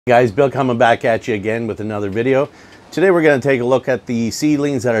Guys, Bill coming back at you again with another video. Today we're going to take a look at the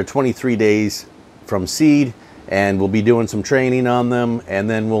seedlings that are 23 days from seed, and we'll be doing some training on them, and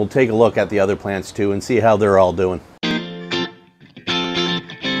then we'll take a look at the other plants too and see how they're all doing.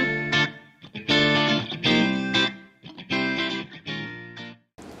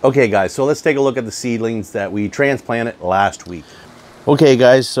 Okay guys, so let's take a look at the seedlings that we transplanted last week. Okay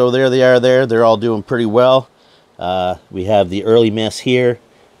guys, so there they are there. They're all doing pretty well. We have the early miss here.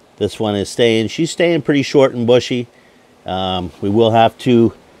 This one is she's staying pretty short and bushy. We will have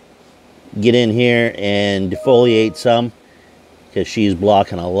to get in here and defoliate some because she's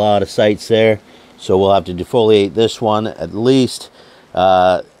blocking a lot of sites there. So we'll have to defoliate this one at least.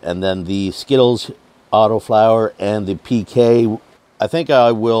 And then the Skittles autoflower and the PK, I think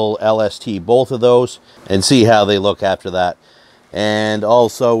I will LST both of those and see how they look after that. And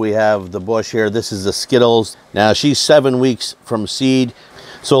also we have the bush here. This is the Skittles. Now she's 7 weeks from seed.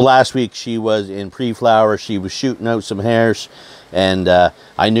 So last week she was in pre-flower. She was shooting out some hairs, and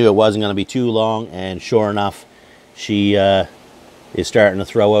I knew it wasn't going to be too long, and sure enough, she is starting to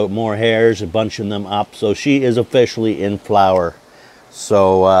throw out more hairs, bunching them up. So she is officially in flower.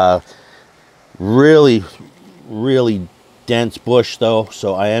 So really dense bush though,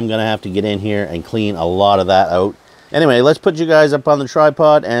 so I am going to have to get in here and clean a lot of that out. Anyway, let's put you guys up on the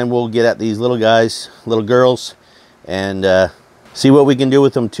tripod and we'll get at these little guys, little girls, and see what we can do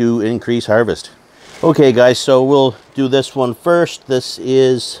with them to increase harvest. Okay guys, so we'll do this one first. This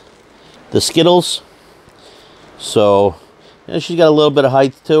is the Skittles. So she's got a little bit of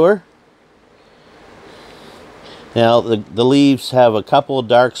height to her. Now the leaves have a couple of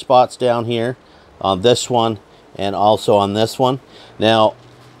dark spots down here on this one and also on this one. Now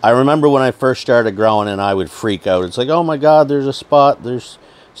I remember when I first started growing and I would freak out. It's like, oh my god, there's a spot, there's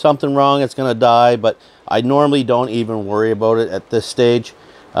something wrong, it's gonna die. But I normally don't even worry about it at this stage.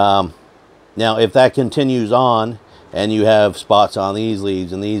 Now if that continues on and you have spots on these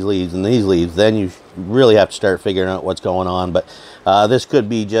leaves and these leaves and these leaves, then you really have to start figuring out what's going on. But this could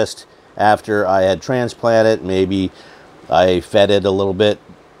be just after I had transplanted. Maybe I fed it a little bit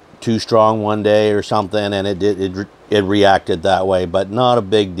too strong one day or something, and it reacted that way. But not a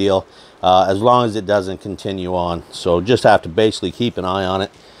big deal as long as it doesn't continue on. So just have to basically keep an eye on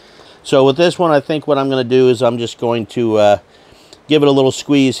it. So with this one, I think what I'm going to do is I'm just going to give it a little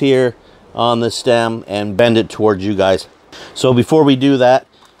squeeze here on the stem and bend it towards you guys. So before we do that,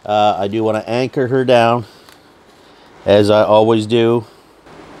 I do want to anchor her down, as I always do.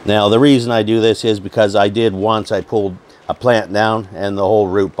 Now the reason I do this is because I pulled a plant down and the whole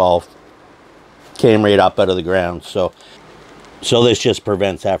root ball came right up out of the ground. So this just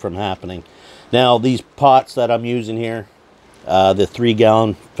prevents that from happening. Now these pots that I'm using here, the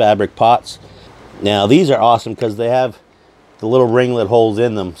 3-gallon fabric pots. Now these are awesome because they have the little ringlet holes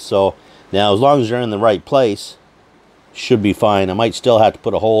in them. So now as long as they're in the right place, should be fine. I might still have to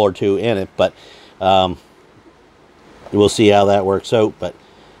put a hole or two in it, but we'll see how that works out. But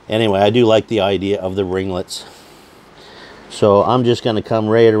anyway, I do like the idea of the ringlets. So I'm just going to come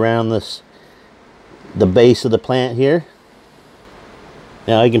right around the base of the plant here.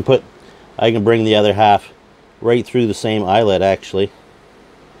 Now I can bring the other half right through the same eyelet actually.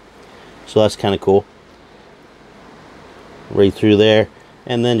 So that's kind of cool. Right through there,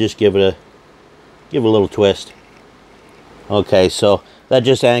 and then just give it a little twist. Okay, so that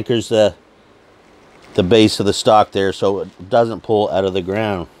just anchors the base of the stalk there so it doesn't pull out of the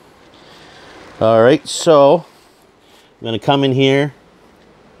ground. Alright, so I'm going to come in here.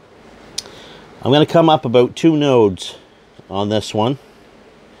 I'm going to come up about 2 nodes on this one.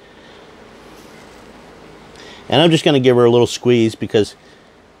 And I'm just going to give her a little squeeze because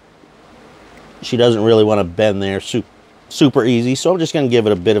she doesn't really want to bend there super easy. So I'm just going to give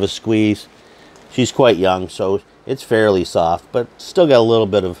it a bit of a squeeze. She's quite young, so it's fairly soft, but still got a little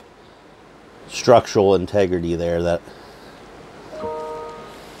bit of structural integrity there that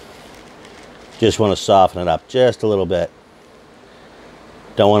just want to soften it up just a little bit.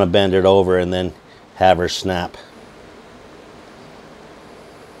 Don't want to bend it over and then have her snap.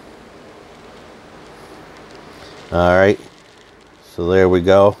 Alright, so there we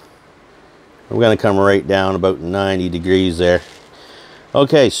go. I'm going to come right down about 90 degrees there.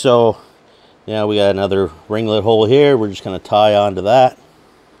 Okay, so now we got another ringlet hole here. We're just going to tie onto that.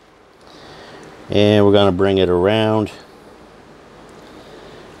 And we're going to bring it around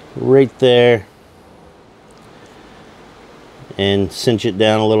right there. And cinch it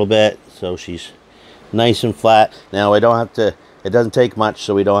down a little bit so she's nice and flat. Now I don't have to, it doesn't take much,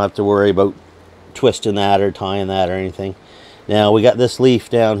 so we don't have to worry about twisting that or tying that or anything. Now we got this leaf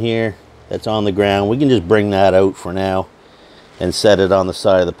down here that's on the ground. We can just bring that out for now. and set it on the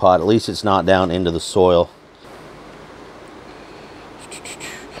side of the pot. At least it's not down into the soil.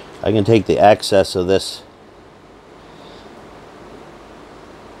 I can take the excess of this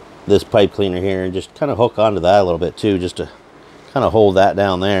pipe cleaner here and just kind of hook onto that a little bit too, just to kind of hold that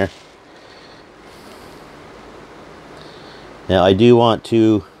down there. Now I do want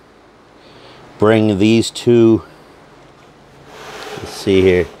to bring these two, let's see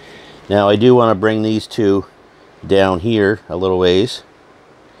here. Now I do want to bring these two down here a little ways.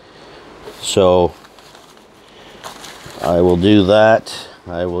 So I will do that.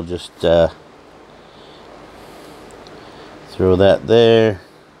 I will just throw that there.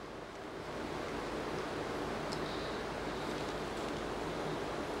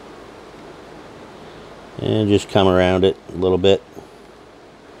 And just come around it a little bit.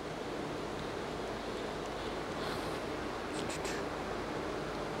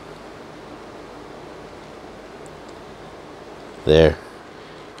 There.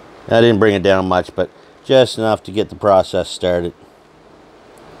 I didn't bring it down much, but just enough to get the process started.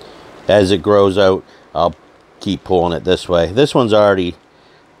 As it grows out, I'll keep pulling it this way. This one's already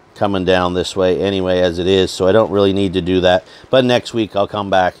coming down this way anyway as it is, so I don't really need to do that. But next week I'll come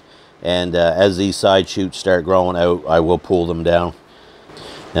back, and as these side shoots start growing out, I will pull them down.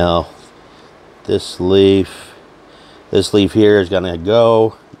 Now, this leaf here is going to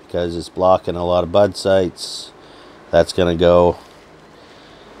go because it's blocking a lot of bud sites. That's going to go.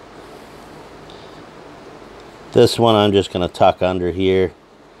 This one I'm just going to tuck under here.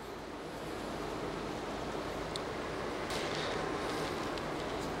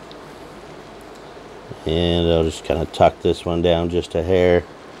 And I'll just kind of tuck this one down just a hair.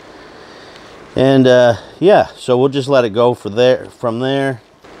 And yeah, so we'll just let it go from there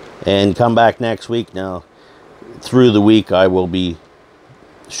and come back next week. Now, through the week, I will be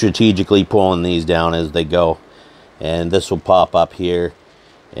strategically pulling these down as they go. And this will pop up here.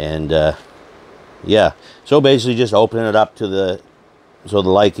 And yeah, so basically just open it up to so the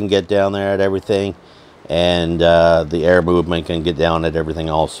light can get down there at everything. And the air movement can get down at everything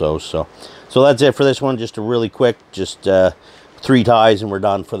also. So that's it for this one. Just a really quick, just 3 ties and we're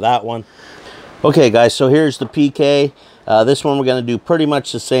done for that one. Okay guys, so here's the PK. This one we're going to do pretty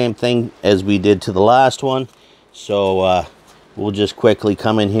much the same thing as we did to the last one. So we'll just quickly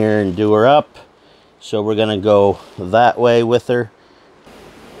come in here and do her up. So we're going to go that way with her.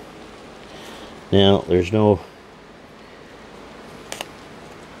 Now there's no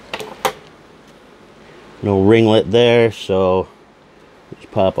ringlet there, so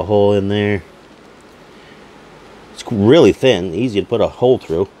just pop a hole in there. It's really thin, easy to put a hole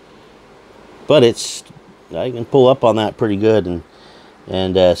through. But I can pull up on that pretty good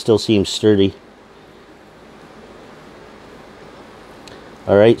and still seems sturdy.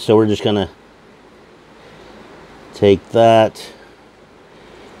 Alright, so we're just gonna take that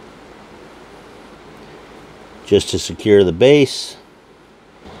just to secure the base.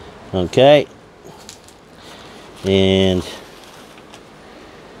 Okay. And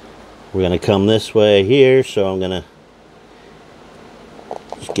we're gonna come this way here, so I'm gonna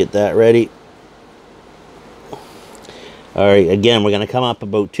just get that ready. Alright, again, we're going to come up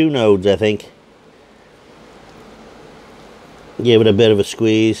about 2 nodes, I think. Give it a bit of a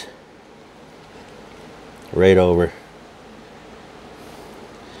squeeze. Right over.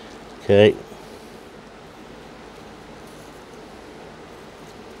 Okay.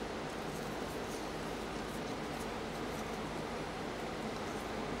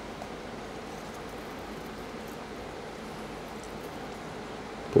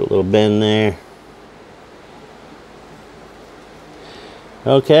 Put a little bend there.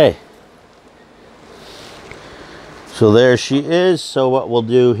 Okay, so there she is. So what we'll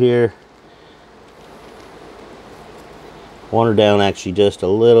do here, want her down actually just a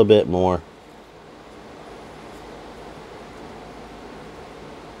little bit more.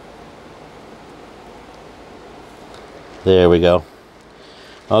 There we go.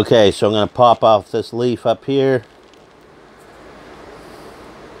 Okay, so I'm going to pop off this leaf up here.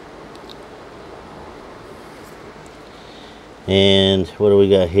 And what do we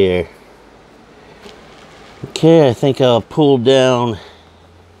got here? Okay, I think I'll pull down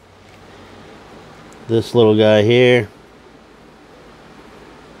this little guy here.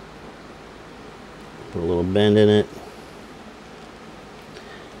 Put a little bend in it.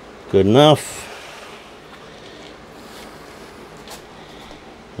 Good enough.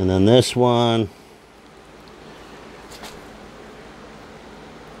 And then this one.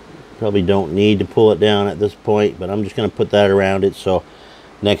 Probably don't need to pull it down at this point, but I'm just going to put that around it, so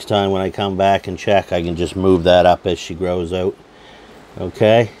next time when I come back and check, I can just move that up as she grows out.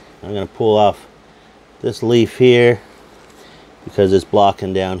 Okay, I'm going to pull off this leaf here, because it's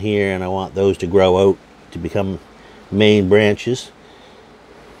blocking down here, and I want those to grow out to become main branches.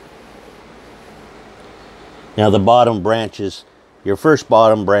 Now the bottom branches, your first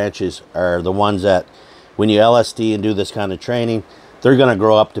bottom branches are the ones that when you LSD and do this kind of training, they're going to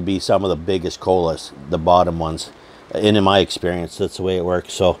grow up to be some of the biggest colas, the bottom ones. And in my experience, that's the way it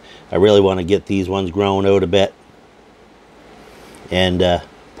works. So I really want to get these ones growing out a bit and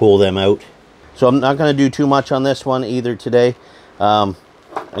pull them out. So I'm not going to do too much on this one either today. I'm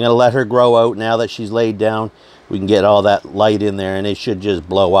going to let her grow out now that she's laid down. We can get all that light in there, and it should just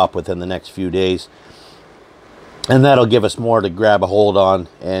blow up within the next few days. And that'll give us more to grab a hold on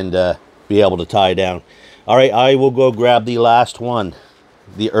and be able to tie down. All right, I will go grab the last one,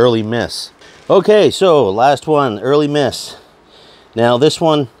 the early miss. Okay, so last one, early miss. Now this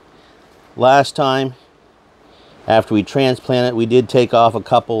one, last time, after we transplanted, we did take off a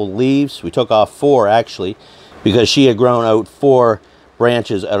couple leaves. We took off 4 actually, because she had grown out 4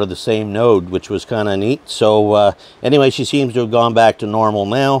 branches out of the same node, which was kind of neat. So anyway, she seems to have gone back to normal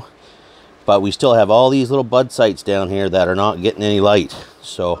now, but we still have all these little bud sites down here that are not getting any light.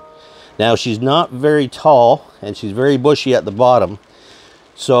 So now she's not very tall, and she's very bushy at the bottom.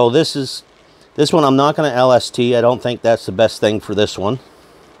 So this one I'm not going to LST. I don't think that's the best thing for this one.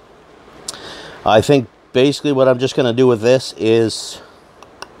 I think basically what I'm just going to do with this is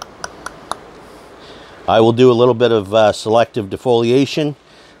I will do a little bit of selective defoliation,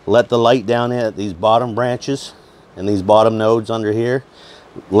 let the light down at these bottom branches and these bottom nodes under here,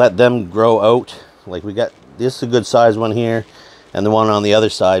 let them grow out. Like we got this is a good size one here and the one on the other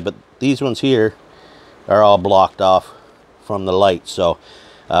side, but these ones here are all blocked off from the light. So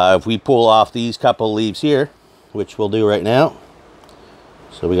if we pull off these couple leaves here, which we'll do right now.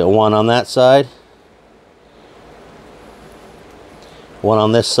 So we got one on that side, one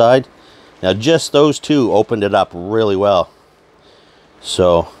on this side. Now just those 2 opened it up really well.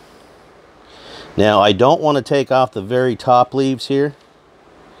 So now I don't want to take off the very top leaves here,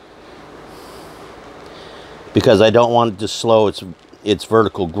 because I don't want it to slow its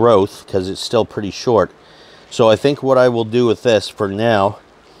vertical growth, because it's still pretty short. So I think what I will do with this for now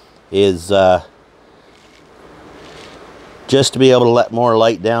is just to be able to let more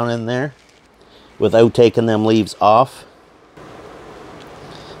light down in there without taking them leaves off.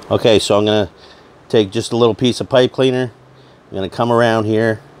 Okay, so I'm going to take just a little piece of pipe cleaner. I'm going to come around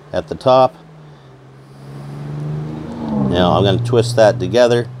here at the top. Now I'm going to twist that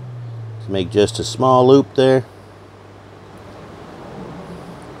together to make just a small loop there.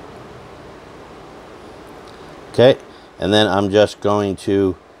 Okay, and then I'm just going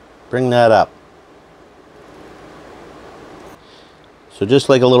to bring that up. So just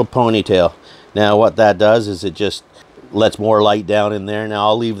like a little ponytail. Now what that does is it just lets more light down in there. Now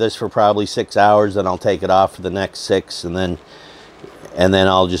I'll leave this for probably 6 hours, then I'll take it off for the next 6, and then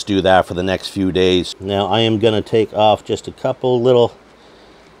I'll just do that for the next few days. Now I am going to take off just a couple little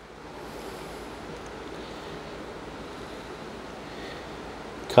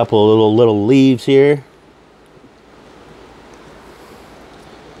little leaves here.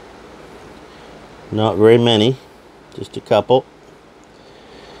 Not very many, just a couple.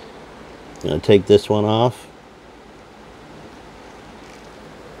 I'm going to take this one off.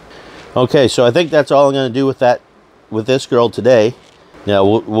 Okay, so I think that's all I'm going to do with this girl today. Now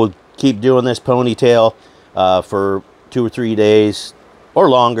we'll keep doing this ponytail for 2 or 3 days or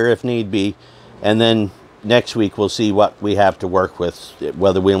longer if need be, and then next week we'll see what we have to work with,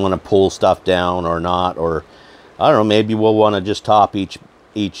 whether we want to pull stuff down or not, or I don't know, maybe we'll want to just top each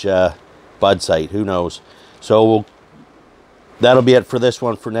bud site, who knows. So that'll be it for this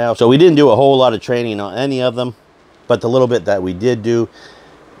one for now. So we didn't do a whole lot of training on any of them, but the little bit that we did do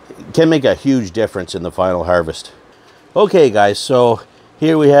can make a huge difference in the final harvest. Okay guys, so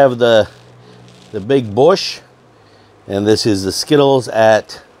here we have the big bush, and this is the Skittles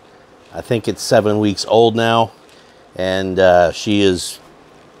at, I think it's 7 weeks old now, and she is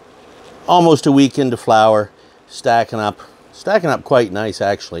almost a week into flower, stacking up quite nice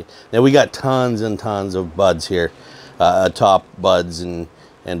actually. Now we got tons and tons of buds here, top buds and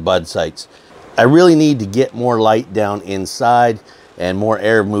bud sites. I really need to get more light down inside and more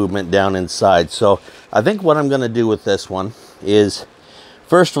air movement down inside. So I think what I'm going to do with this one is,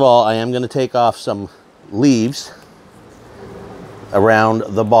 first of all, I am going to take off some leaves around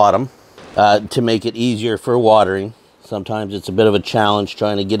the bottom to make it easier for watering. Sometimes it's a bit of a challenge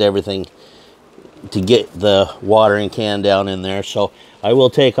trying to get everything, to get the watering can down in there. So I will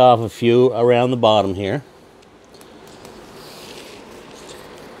take off a few around the bottom here.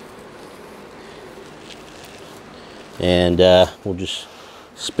 And we'll just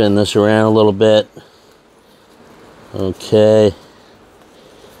spin this around a little bit. Okay.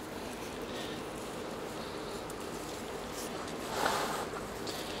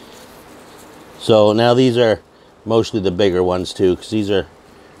 So now these are mostly the bigger ones too, because these are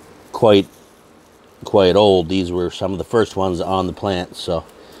quite old. These were some of the first ones on the plant. So,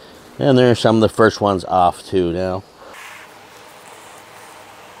 and there are some of the first ones off too now.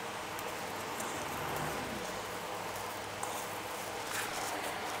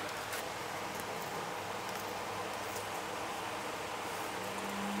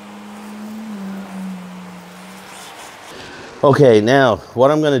 Okay, now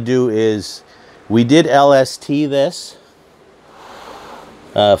what I'm going to do is, we did LST this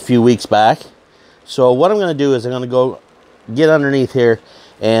a few weeks back. So what I'm going to do is I'm going to go get underneath here,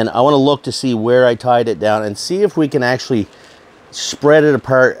 and I want to look to see where I tied it down and see if we can actually spread it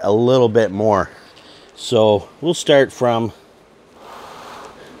apart a little bit more. So we'll start from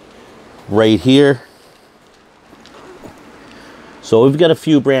right here. So we've got a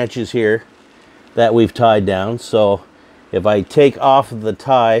few branches here that we've tied down. So if I take off the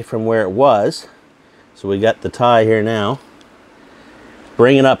tie from where it was, so we got the tie here now,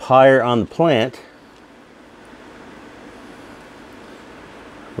 bring it up higher on the plant,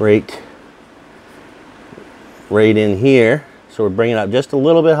 right in here. So we're bringing it up just a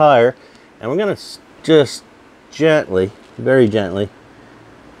little bit higher, and we're going to just gently, very gently,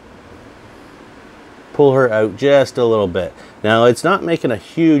 pull her out just a little bit. Now it's not making a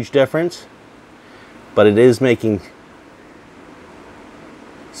huge difference, but it is making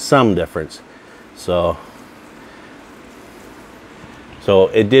some difference. So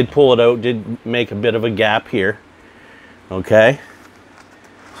it did pull it out, did make a bit of a gap here. Okay,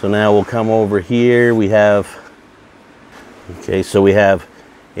 so now we'll come over here. We have, okay, so we have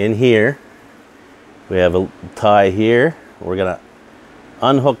in here, we have a tie here. We're gonna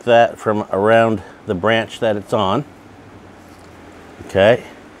unhook that from around the branch that it's on. Okay,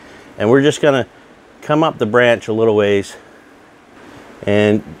 and we're just gonna come up the branch a little ways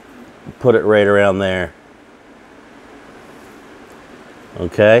and put it right around there.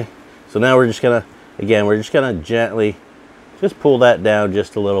 Okay, so now we're just gonna, again, we're just gonna gently just pull that down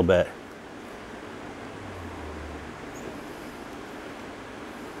just a little bit.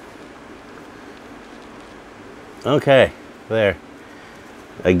 Okay, there.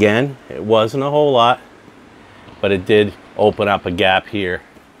 Again, it wasn't a whole lot, but it did open up a gap here.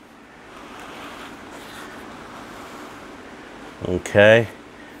 Okay,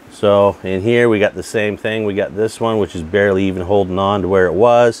 so in here we got the same thing. We got this one, which is barely even holding on to where it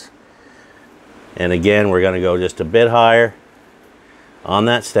was. And again, we're going to go just a bit higher on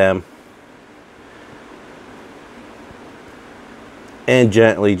that stem and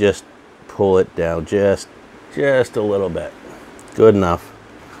gently just pull it down just a little bit. Good enough.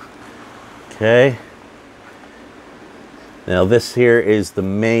 Okay, now this here is the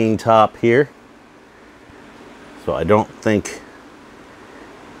main top here, so I don't think,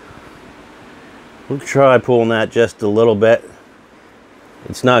 we'll try pulling that just a little bit.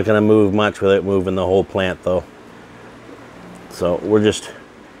 It's not going to move much without moving the whole plant though. So we'll just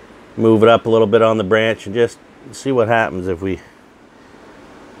move it up a little bit on the branch and just see what happens if we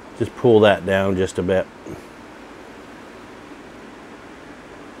just pull that down just a bit.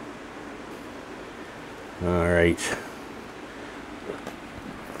 All right.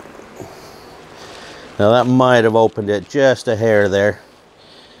 Now that might have opened it just a hair there.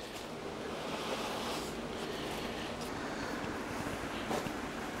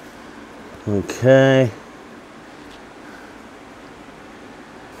 Okay.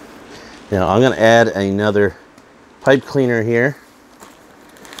 Now I'm going to add another pipe cleaner here.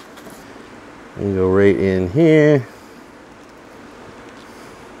 And go right in here.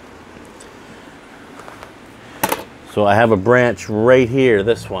 So I have a branch right here,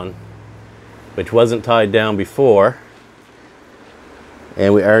 this one, which wasn't tied down before.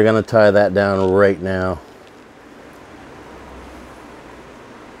 And we are going to tie that down right now.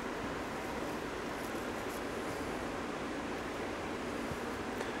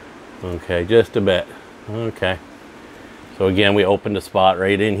 Okay, just a bit. Okay. So again, we opened a spot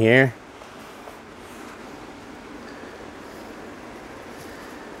right in here.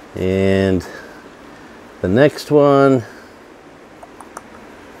 And the next one,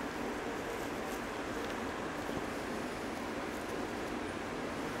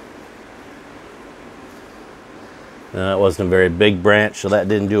 that wasn't a very big branch, so that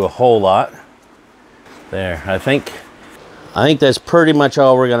didn't do a whole lot. There, I think that's pretty much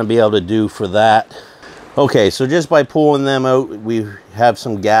all we're going to be able to do for that. Okay, so just by pulling them out, we have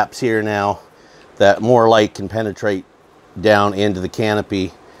some gaps here now that more light can penetrate down into the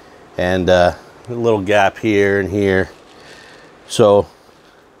canopy. And a little gap here and here. So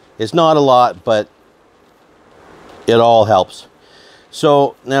it's not a lot, but it all helps.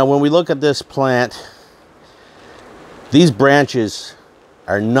 So now when we look at this plant, these branches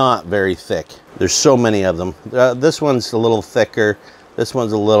are not very thick. There's so many of them. This one's a little thicker. This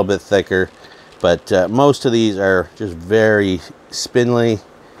one's a little bit thicker. But most of these are just very spindly.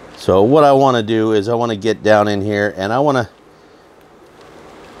 So what I want to do is I want to get down in here and I want to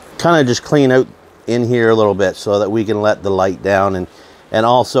kind of just clean out in here a little bit so that we can let the light down, and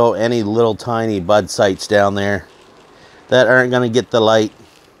also any little tiny bud sites down there that aren't going to get the light,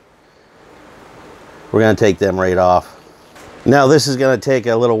 we're going to take them right off. Now this is going to take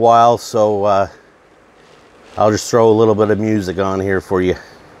a little while, so I'll just throw a little bit of music on here for you.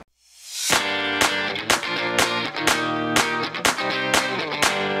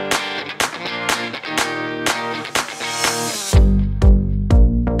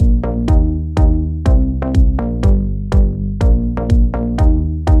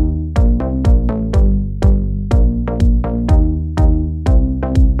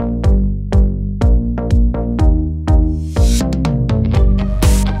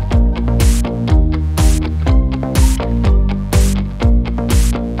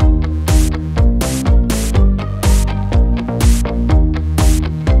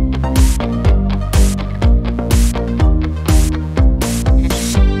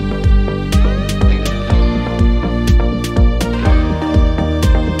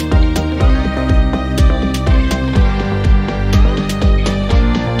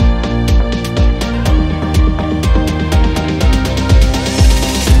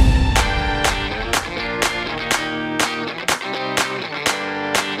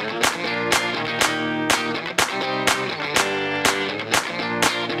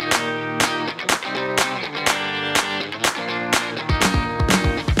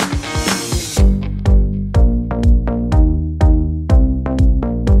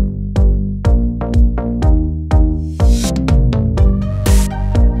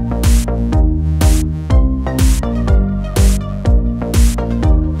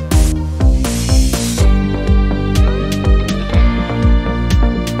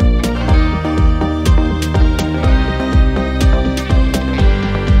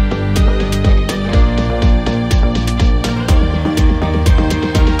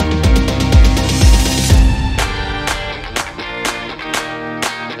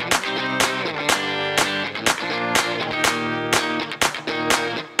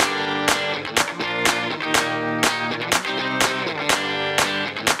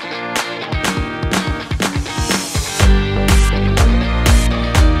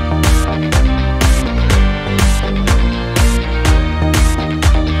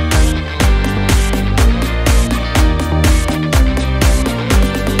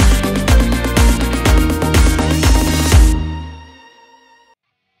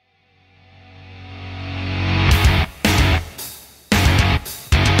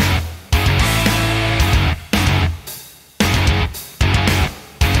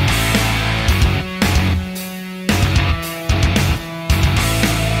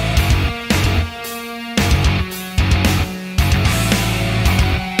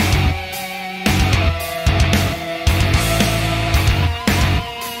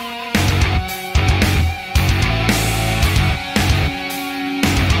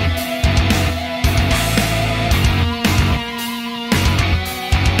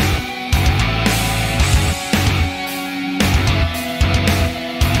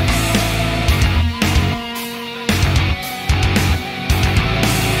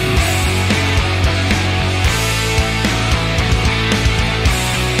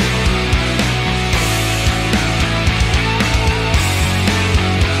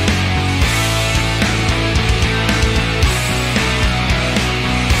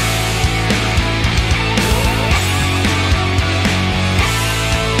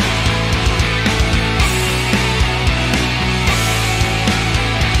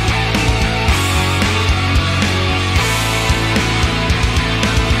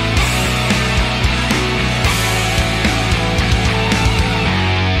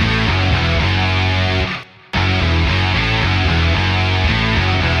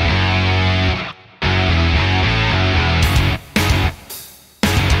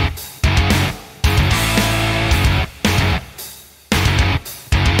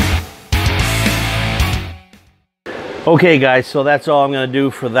 Okay guys, so that's all I'm gonna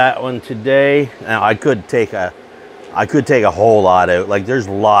do for that one today. Now I could take a whole lot out. Like there's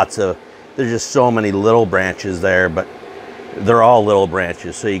just so many little branches there, but they're all little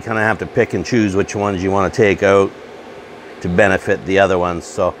branches, so you kind of have to pick and choose which ones you want to take out to benefit the other ones.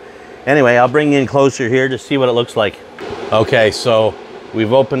 So Anyway, I'll bring you in closer here to see what it looks like. Okay, so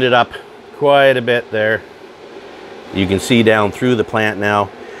we've opened it up quite a bit there. You can see down through the plant now.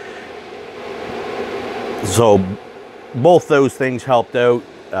 So both those things helped out,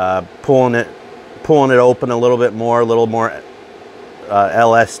 pulling it open a little bit more, a little more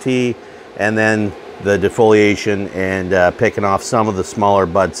LST, and then the defoliation and picking off some of the smaller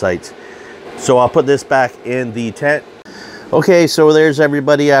bud sites. So I'll put this back in the tent. Okay, so there's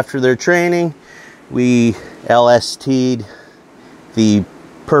everybody after their training. We LST'd the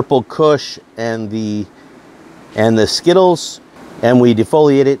purple Kush and the Skittles, and we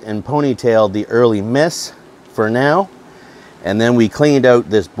defoliated and ponytailed the early Miss for now, and then we cleaned out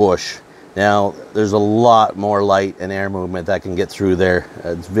this bush. Now there's a lot more light and air movement that can get through there.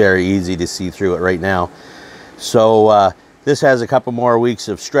 It's very easy to see through it right now. So this has a couple more weeks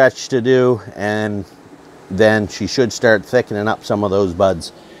of stretch to do, and then she should start thickening up some of those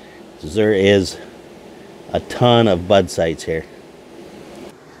buds, because there is a ton of bud sites here.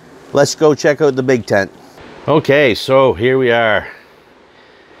 Let's go check out the big tent. Okay, so here we are.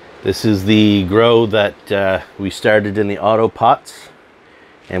 This is the grow that we started in the auto pots,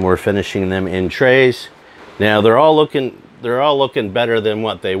 and we're finishing them in trays. Now they're all looking better than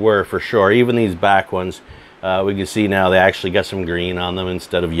what they were, for sure. Even these back ones, we can see now they actually got some green on them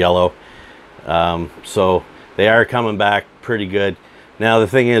instead of yellow. So they are coming back pretty good. Now the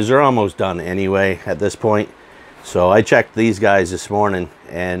thing is, they're almost done anyway at this point. So I checked these guys this morning,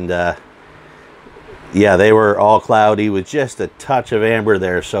 and yeah, they were all cloudy with just a touch of amber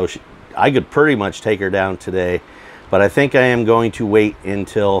there. So I could pretty much take her down today, but I think I am going to wait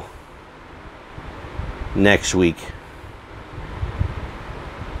until next week.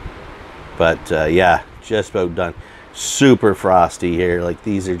 But yeah, just about done. Super frosty here. Like,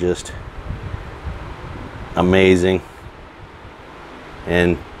 these are just amazing.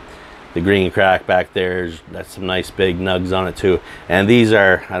 And the green crack back there, that's some nice big nugs on it too. And these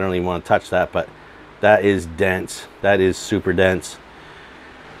are, I don't even want to touch that, but that is dense. That is super dense.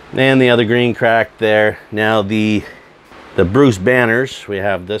 And the other green crack there. Now the Bruce banners, we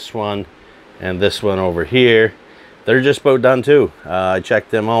have this one and this one over here. They're just about done too. I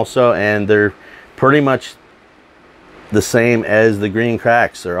checked them also, and they're pretty much the same as the green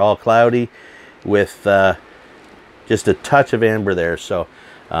cracks. They're all cloudy with just a touch of amber there. So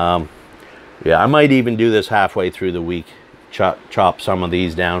yeah, I might even do this halfway through the week. Chop some of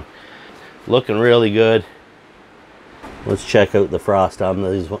these down. Looking really good. Let's check out the frost on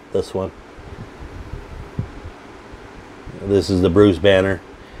this one. This is the Bruce banner.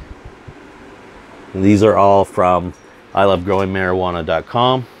 And these are all from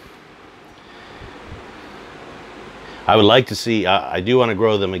ILoveGrowingMarijuana.com. I would like to see, I do want to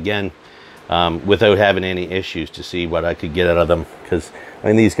grow them again without having any issues, to see what I could get out of them, because I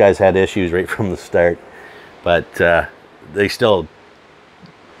mean, these guys had issues right from the start, but they still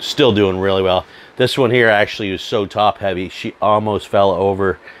doing really well. This one here actually was so top heavy, she almost fell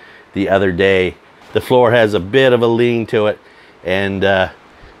over the other day. The floor has a bit of a lean to it, and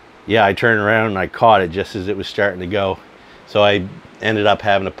yeah, I turned around and I caught it just as it was starting to go. So I ended up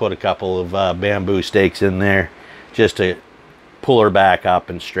having to put a couple of bamboo stakes in there just to pull her back up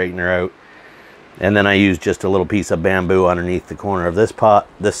and straighten her out. And then I used just a little piece of bamboo underneath the corner of this pot,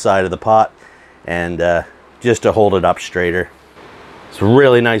 this side of the pot, and just to hold it up straighter. It's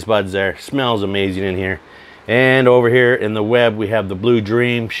really nice buds there. Smells amazing in here. And over here in the web, we have the Blue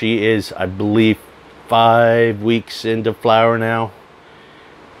Dream. She is, I believe, 5 weeks into flower now.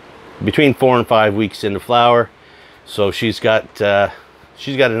 Between 4 and 5 weeks into flower. So she's got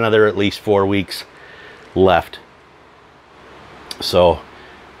another at least 4 weeks left. So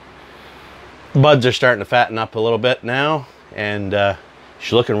buds are starting to fatten up a little bit now, and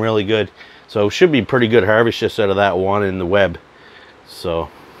she's looking really good. So should be pretty good harvest just out of that one in the web. So,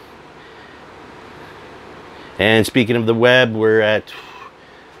 and speaking of the web, we're at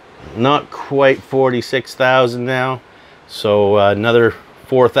not quite 46,000 now. So another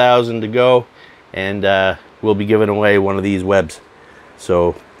 4,000 to go, and we'll be giving away one of these webs.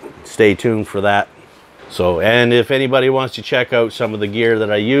 So stay tuned for that. So, and if anybody wants to check out some of the gear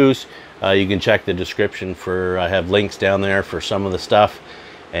that I use, you can check the description for, I have links down there for some of the stuff.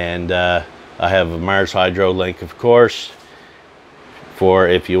 And I have a Mars Hydro link, of course, for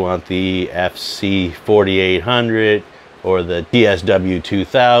if you want the FC 4800 or the TSW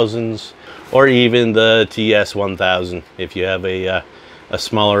 2000s, or even the TS 1000 if you have a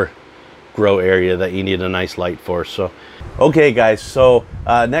smaller grow area that you need a nice light for. So okay guys, so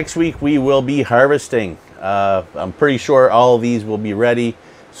next week we will be harvesting. I'm pretty sure all of these will be ready,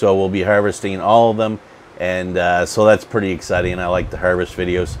 so we'll be harvesting all of them, and so that's pretty exciting. I like the harvest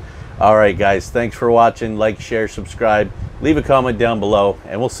videos. All right, guys, thanks for watching. Like, share, subscribe, leave a comment down below,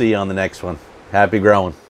 and we'll see you on the next one. Happy growing.